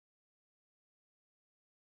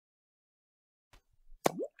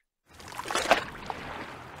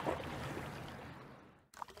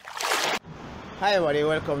Hi everybody,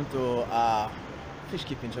 welcome to Fish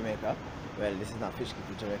Keep in Jamaica. Well, this is not Fish Keep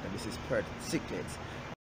in Jamaica, this is Perth, Cichlids.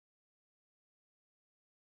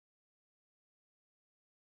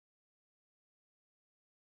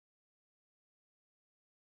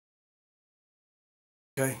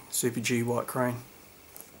 Okay, Super G white crane.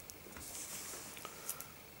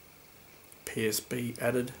 PSB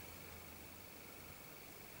added.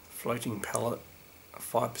 Floating pellet,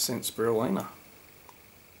 5% spirulina.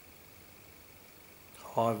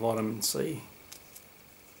 High vitamin C.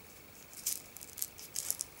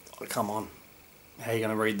 Oh, come on. How are you going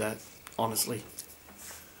to read that? Honestly.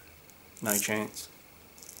 No chance.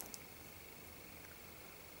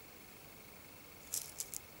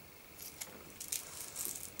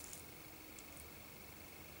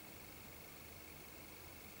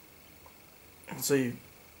 See,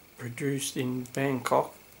 produced in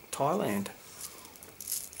Bangkok, Thailand.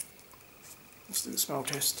 Let's do the smell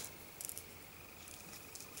test.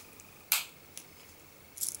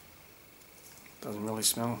 Doesn't really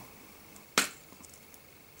smell.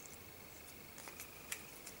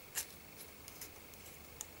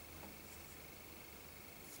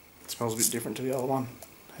 It smells a bit different to the other one.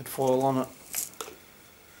 Had foil on it.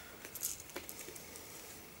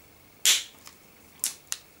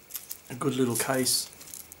 A good little case.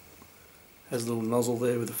 Has a little nozzle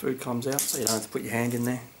there where the food comes out, so you don't have to put your hand in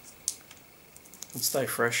there. And stay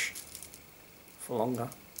fresh for longer.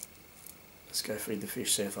 Let's go feed the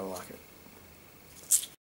fish, see if they like it.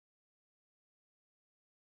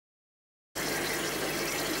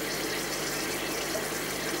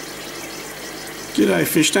 G'day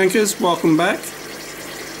fish tankers, welcome back.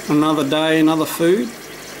 Another day, another food.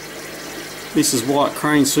 This is white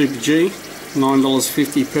crane Super G,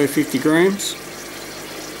 $9.50 per 50 grams.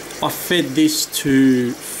 I fed this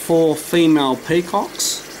to 4 female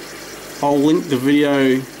peacocks. I'll link the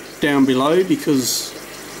video down below because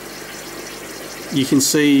you can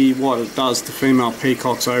see what it does to female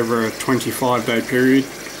peacocks over a 25-day period.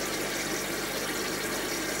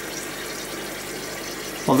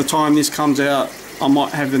 By the time this comes out, I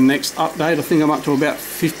might have the next update. I think I'm up to about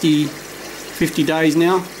 50 days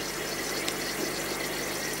now.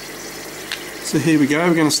 So here we go,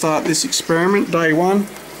 we're going to start this experiment, day 1.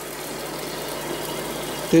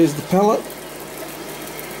 There's the pellet.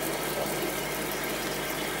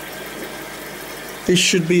 This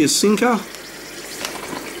should be a sinker.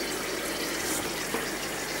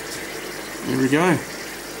 Here we go.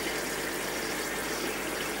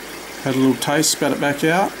 Had a little taste, spat it back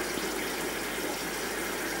out.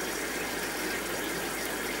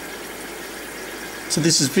 So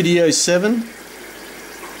this is video 7.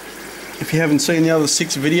 If you haven't seen the other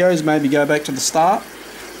 6 videos, maybe go back to the start.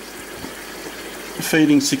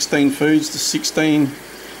 Feeding 16 foods to 16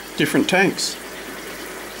 different tanks.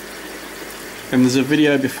 And there's a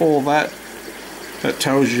video before that that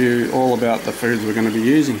tells you all about the foods we're going to be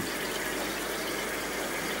using.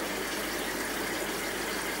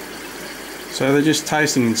 So they're just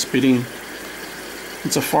tasting and spitting.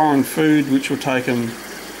 It's a foreign food which will take them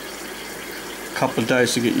a couple of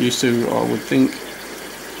days to get used to, I would think.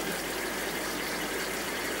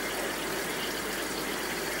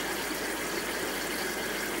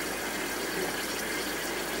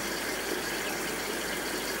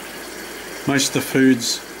 Most of the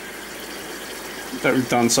foods that we've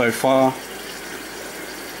done so far,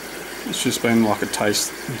 it's just been like a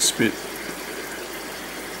taste and spit.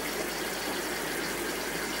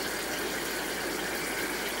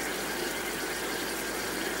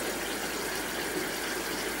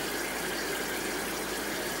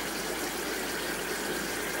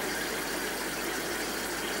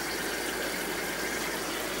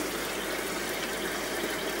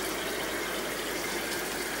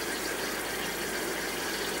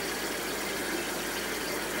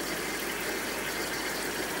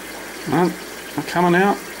 No, not coming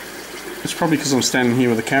out. It's probably because I'm standing here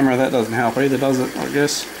with a camera. That doesn't help either, does it? I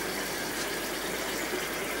guess.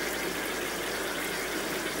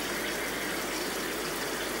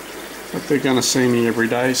 But they're going to see me every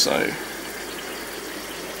day, so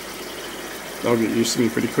they'll get used to me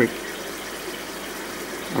pretty quick.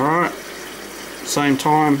 Alright, same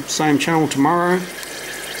time, same channel tomorrow.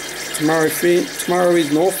 Tomorrow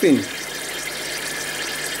is North Fin.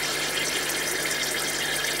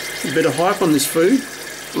 A bit of hype on this food.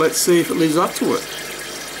 Let's see if it lives up to it.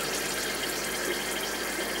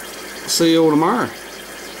 See you all tomorrow.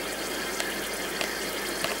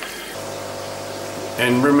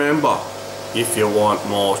 And remember, if you want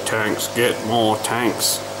more tanks, get more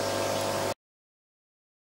tanks.